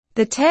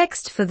The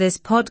text for this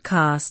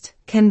podcast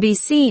can be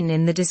seen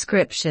in the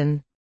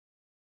description.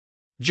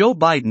 Joe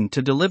Biden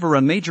to deliver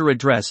a major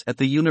address at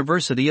the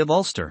University of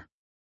Ulster.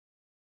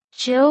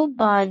 Joe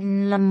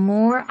Biden le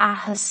mór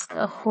ahas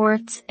a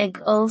chuairt ag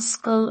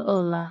Ollscoil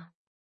Ulla.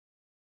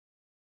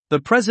 The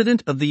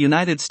President of the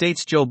United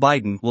States Joe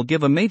Biden will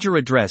give a major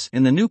address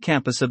in the new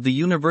campus of the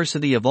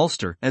University of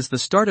Ulster as the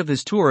start of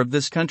his tour of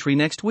this country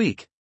next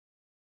week.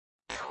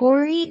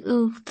 Tabhairí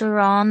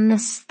Uachtarán na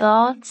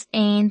Stát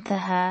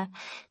Aontaithe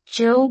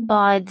Joe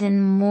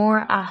Biden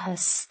mór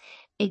ahas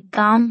I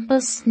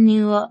campus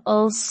nua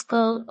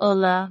Ollscoil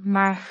Ulla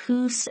mar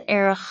chús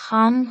a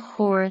cham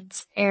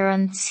chóirt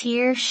an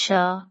tír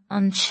seo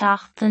an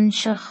seachtain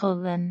seo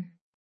chugainn.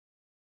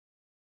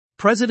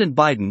 President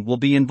Biden will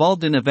be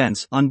involved in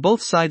events on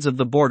both sides of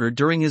the border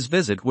during his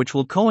visit, which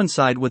will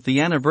coincide with the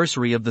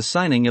anniversary of the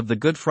signing of the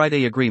Good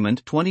Friday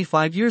Agreement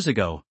 25 years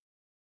ago.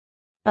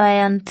 By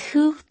an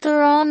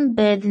tuachtarán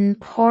bidin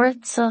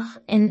pórtach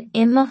in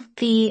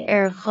imachtaí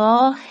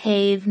dhá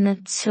thaobh na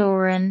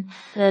teorainn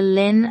le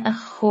linn a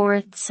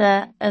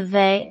chomórta a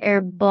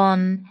bheith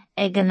bun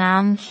ag an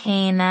am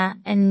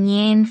chéanna a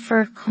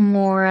ndéanfar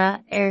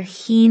comóra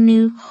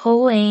shínú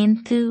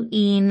chomhaontú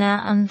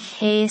íona an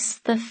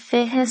chéasta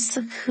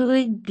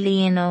 25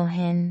 bliain ó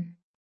shin.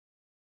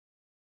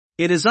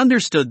 It is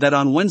understood that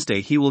on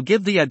Wednesday he will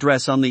give the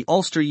address on the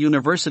Ulster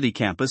University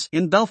campus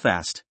in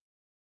Belfast.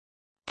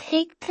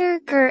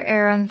 Teigtear gur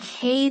an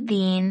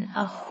chéadaoin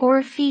a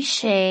chomhraí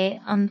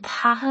sé an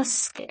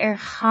tathasc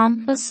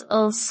campus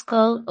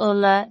Ollscoil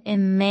Ulla I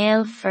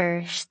maol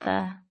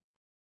fursta.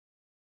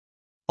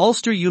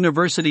 Ulster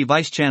University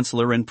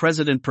Vice-Chancellor and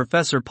President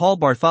Professor Paul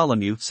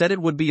Bartholomew said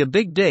it would be a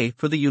big day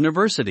for the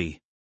university.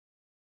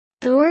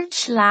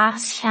 Dúirt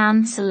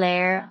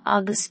Leas-Chancellor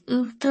agus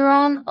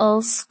Uachtarán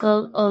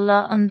Ollscoil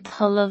Ulla an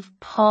talamh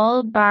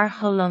Paul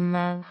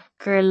Bartholomew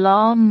gur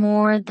lá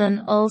mór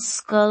den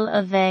ollscoil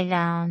a bheith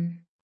ann.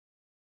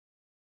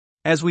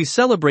 As we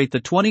celebrate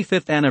the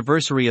 25th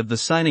anniversary of the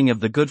signing of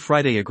the Good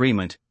Friday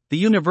Agreement, the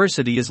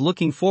university is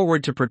looking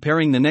forward to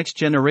preparing the next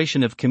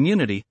generation of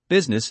community,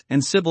 business,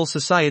 and civil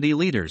society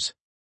leaders.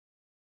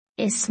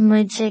 Is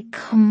muide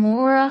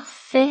comórach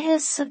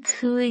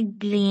 25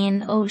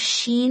 bliain ó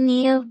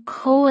síneamh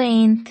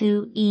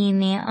chomhaontú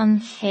íone an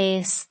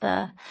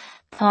chéasta,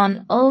 tá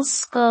an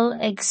ollscoil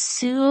ag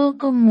súil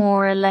go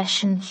mór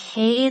leis an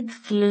chéad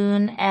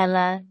bhliain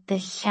eile de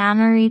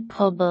cheannairí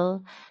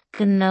pobal,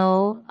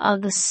 gnó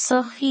agus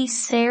sochaí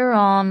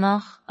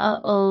saoránach a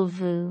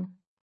ullmhú.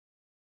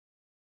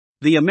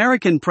 The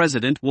American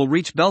president will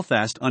reach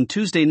Belfast on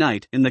Tuesday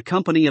night in the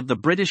company of the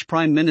British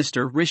Prime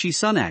Minister Rishi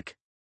Sunak.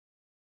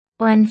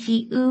 When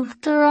bhí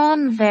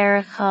Uachtarán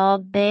Mheiriceá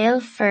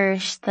béal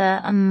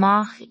fursta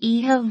amach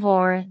oíche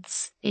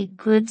mhórt I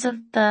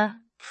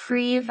gcuideachta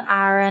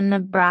phríomh-aire na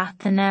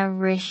Breataine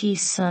Rishi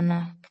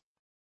Sunak.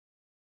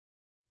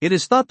 It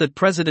is thought that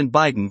President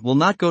Biden will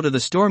not go to the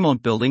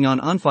Stormont building on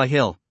Unfa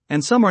Hill,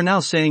 and some are now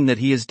saying that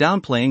he is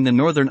downplaying the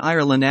Northern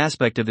Ireland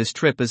aspect of his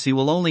trip as he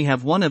will only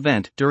have one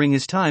event during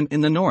his time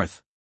in the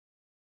north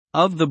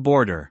of the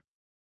border.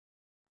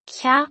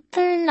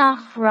 Ceaptar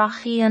nach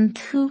rachaí an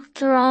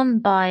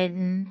tuachtarán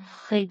Biden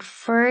chuig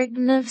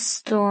Fergnamh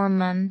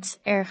Stormont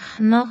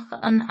chnoch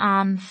an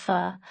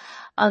Anfa,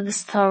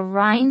 agus tá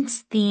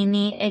roinnt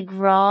daoine ag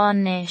rá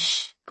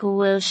anois go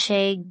bhfuil sé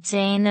ag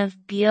déanamh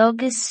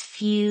beag is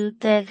fiú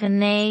de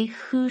ghnó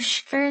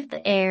thuaisceart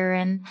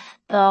éireann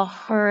dá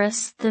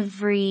thuras de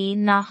bhrí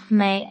nach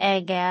mbeidh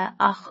aige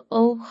ach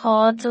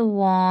ócáid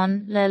amháin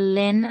le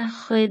linn a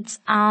chuid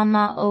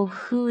ama ó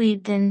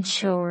thuaidh den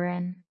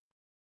teorainn.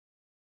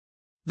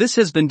 This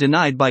has been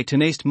denied by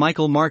Tánaiste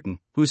Michael Martin,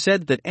 who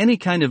said that any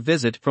kind of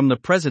visit from the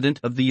President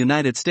of the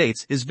United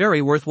States is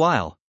very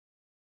worthwhile.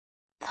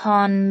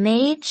 Tá an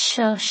méid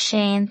seo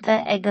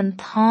séanta ag an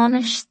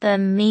Tánaiste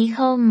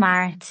Michael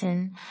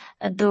Martin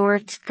a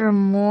dúirt gur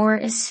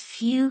mór is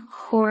fiú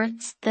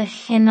cuairt de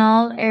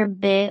chineál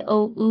bith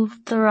ó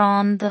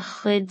Uachtarán de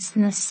chuid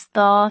na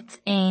Stát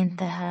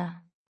Aontaithe.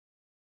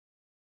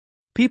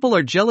 People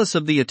are jealous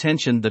of the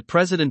attention that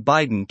President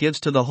Biden gives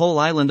to the whole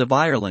island of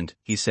Ireland,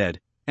 he said,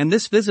 and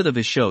this visit of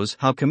his shows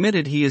how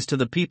committed he is to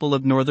the people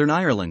of Northern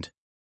Ireland.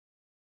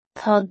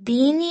 Tá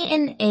daoine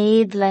in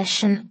éiad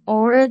leis an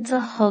óráid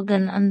a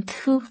thugann an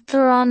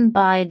tuachtarán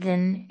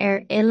Biden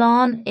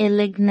Oileán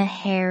Uilig na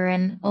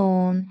hÉireann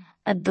ón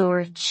a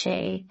dúirt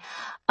sé,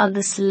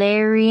 agus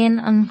léiríonn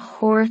an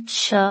chóirt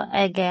seo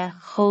aige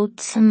chomh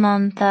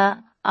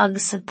tiománaithe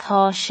agus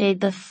atá sé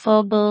de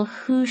phobal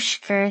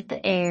thuaisceart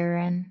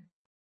éireann.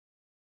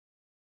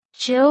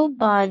 Joe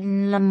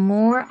Biden le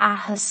mór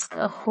ahas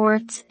a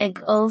chuairt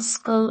ag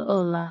Ollscoil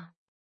Ulla.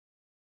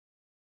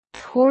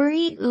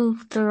 Tabhairí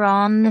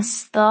Uachtarán na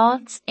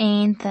Stát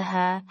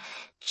Aontaithe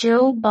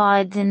Joe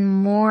Biden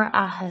mór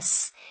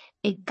ahas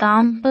I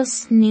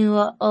campus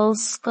nua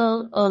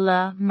Ollscoil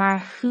Ulla mar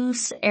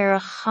chús a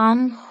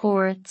cham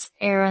chóirt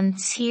an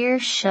tír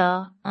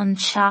seo an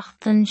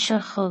seachtain seo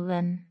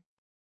chugainn.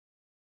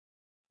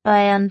 Ba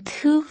an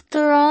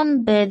tuachtarán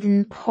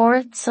bidin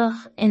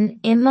pórtach in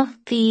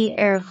imeachtaí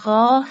dhá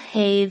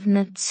thaobh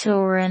na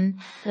teorainn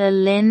le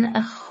linn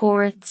a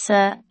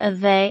chomórta a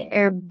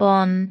bheith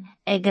bun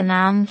ag an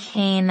am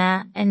chéanna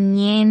a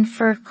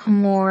ndéanfar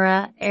comóra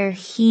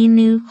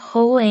shinú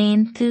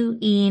chomhaontu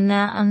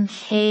ina an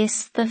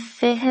chéasta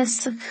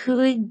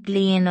 25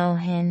 bliain ó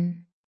shin.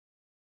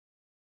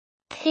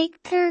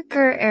 Teigtear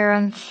gur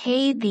an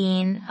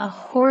chéadaoin a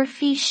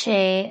chomhraí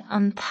sé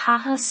an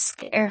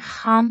tathasc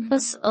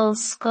campus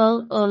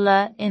ollscoil Ulla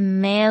I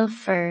Maol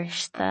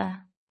Fhirste.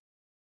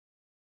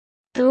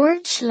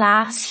 Dúirt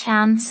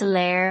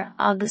leas-cheansaléir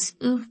agus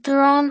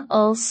uachtarán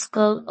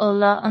ollscoil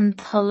Ulla an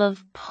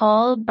talamh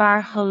Paul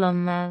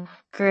Bartholomew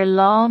gur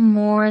lá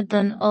mór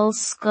don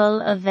ollscoil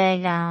a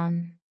bheith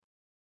ann.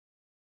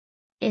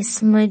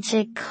 Is muid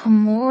ag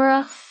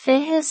comórach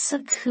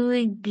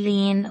 25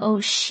 bliain ó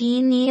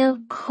síníomh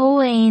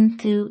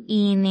comhaontú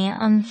ine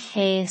an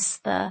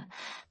chéasta,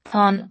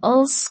 tá an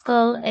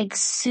ollscoil ag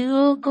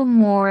súil go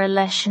mór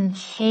leis an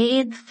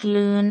 100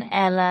 bhliain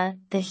eile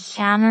de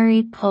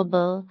cheannairí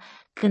pobal,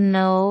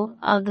 gnó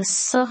agus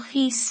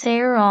sochaí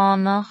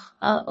saoránach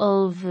a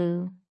ullmhú.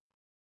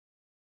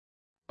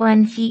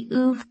 When bhí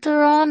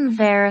uachtarán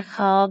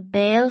mheiriceá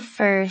Béal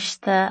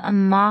Fhirste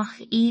amach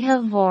oíche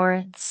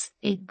mhórt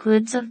I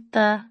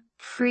gcuideachta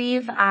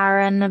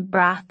phríomh-aire na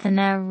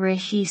Breataine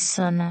Rishi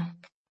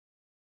Sunak.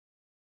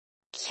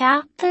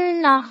 Ceaptar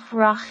nach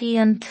rachaí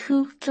an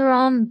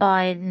tuachtarán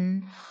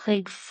Biden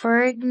chuig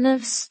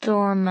Fergnamh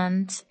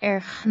Stormont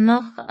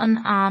chnoch an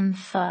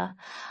Anfa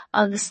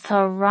agus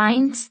tá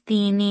roinnt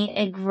daoine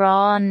ag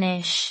rá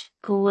anois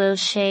go bhfuil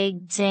sé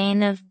ag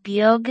déanamh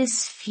beag is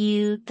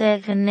fiú de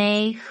ghné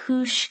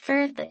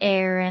thuaisceart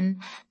éireann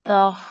dá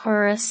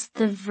thuras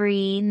de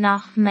bhrí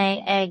nach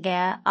mbeidh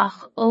aige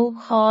ach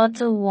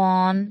ócáid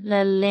amháin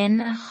le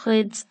linn a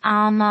chuid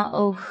ama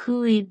ó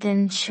thuaidh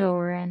den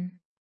teorainn.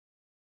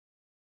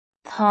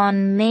 Tá an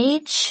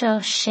méid seo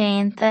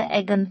séanta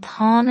ag an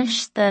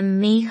tánaiste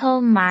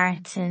Micheál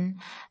Martin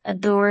a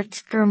dúirt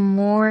gur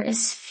mór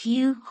is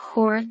fiú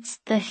cuairt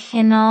de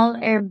chineál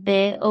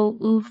bith ó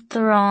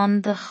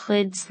uachtarán de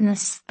chuid na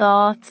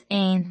Stát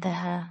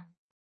Aontaithe.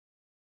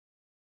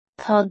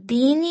 Tá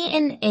daoine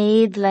in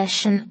éiad leis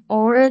an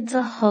oiread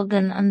a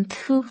thugann an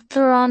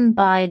tuachtarán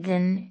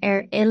Biden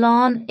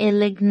Oileán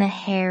Uilig na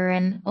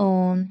hÉireann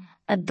ón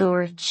a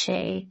dúirt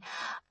sé,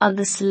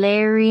 agus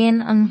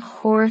léiríonn an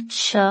chóirt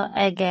seo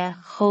aige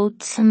chomh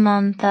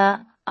tiománaithe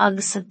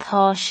agus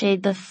atá sé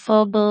de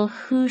phobal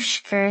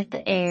thuaisceart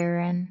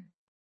éireann.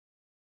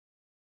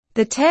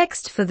 The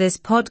text for this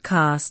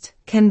podcast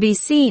can be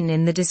seen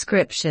in the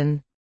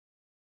description.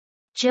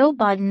 Joe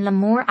Biden le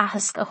mór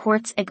athasc a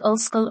chuirt ag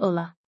ollscoil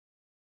Ulla.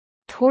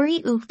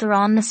 Tóirí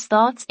uachtarán na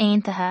Stát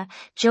Aontaithe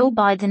Joe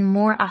Biden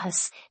mór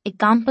ahas ag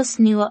campus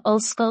nua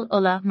ollscoil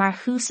Ulla mar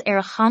chús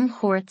a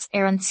chamchóirt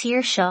an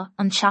tír seo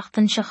an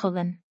seachtain seo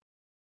chugainn.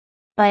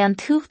 Ba an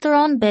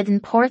tuachtarán bidin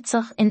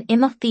pórtach in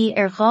imeachtaí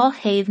dhá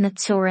thaobh na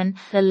teorainn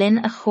le linn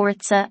a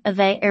chomórta a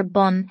bheith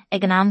bun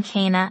ag an am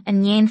chéanna a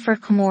ndéanfar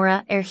comóra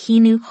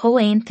shinú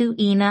chomhaontu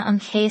ina an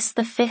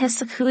chéasta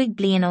 25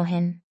 bliain ó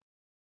shin.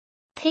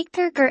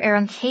 Teigtear gur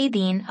an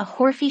chéadaoin a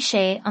chomhraí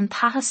sé an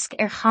tathasc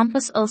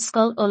campus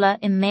ollscoil Ulla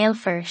I Maol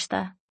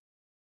Fhirste.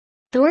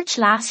 Dúirt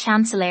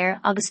leas-cheansaléir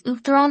agus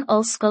uachtarán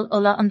ollscoil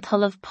Ulla an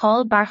talamh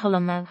Paul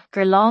Bartholomew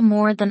gur lá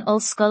mór don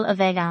ollscoil a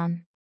bheith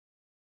ann.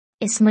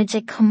 Is muid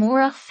ag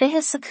comórach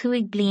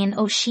 25 bliain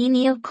ó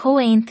síníomh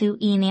comhaontú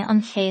ine an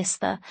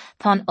chéasta,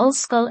 tá an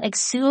ollscoil ag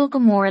súil go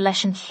mór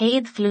leis an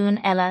 100 bhliain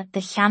eile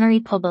de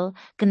cheannairí pobal,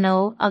 gnó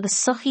agus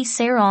sochaí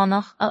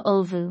saoránach a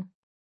ullmhú.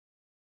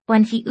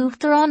 When bhí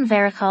uachtarán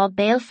mheiriceá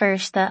Béal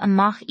Fhirste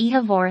amach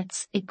oíche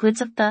mhórt I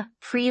gcuideachta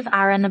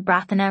phríomh-aire na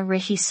Breataine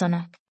Rishi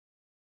Sunak.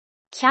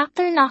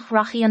 Ceaptar nach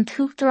rachaí an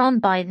tuachtarán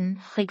Biden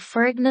chuig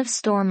Fergnamh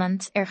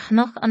Stormont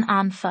chnoch an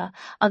Anfa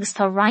agus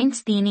tá roinnt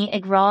daoine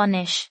ag rá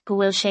anois go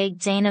bhfuil sé ag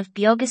déanamh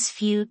beag is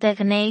fiú de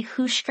ghné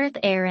thuaisceart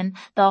éireann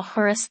dá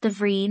thuras de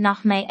bhrí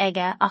nach mbeidh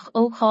aige ach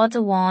ócáid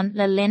amháin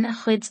le linn a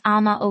chuid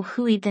ama ó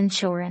thuaidh den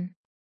teorainn.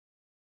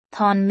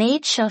 Tá an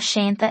méid seo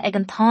séanta ag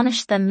an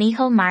tánaiste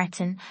Micheál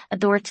Martin a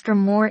dúirt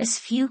gur mór is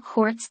fiú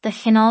cuairt de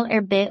chineál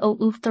bith ó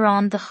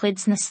uachtarán de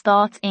chuid na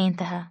Stát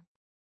Aontaithe.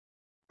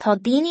 Tá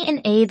daoine in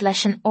éiad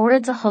leis an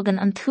oiread a thugann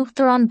an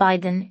tuachtarán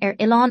Biden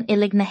Oileán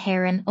Uilig na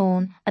hÉireann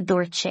ón a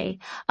dúirt sé,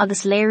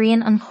 agus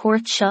léiríonn an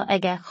chóirt seo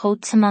aige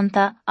chomh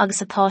tiománaithe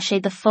agus atá sé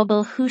de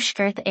phobal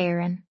thuaisceart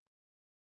éireann.